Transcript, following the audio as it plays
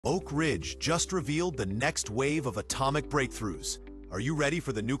Oak Ridge just revealed the next wave of atomic breakthroughs. Are you ready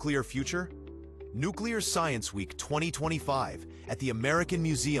for the nuclear future? Nuclear Science Week 2025 at the American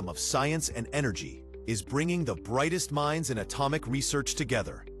Museum of Science and Energy is bringing the brightest minds in atomic research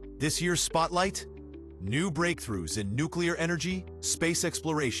together. This year's spotlight? New breakthroughs in nuclear energy, space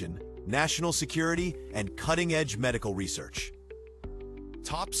exploration, national security, and cutting-edge medical research.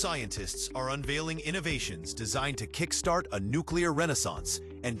 Top scientists are unveiling innovations designed to kickstart a nuclear renaissance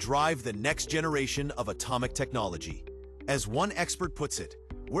and drive the next generation of atomic technology. As one expert puts it,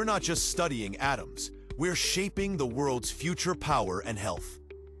 we're not just studying atoms, we're shaping the world's future power and health.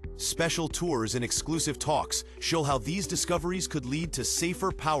 Special tours and exclusive talks show how these discoveries could lead to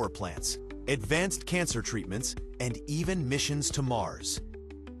safer power plants, advanced cancer treatments, and even missions to Mars.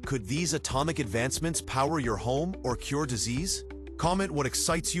 Could these atomic advancements power your home or cure disease? Comment what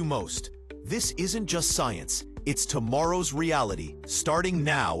excites you most. This isn't just science, it's tomorrow's reality, starting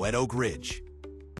now at Oak Ridge.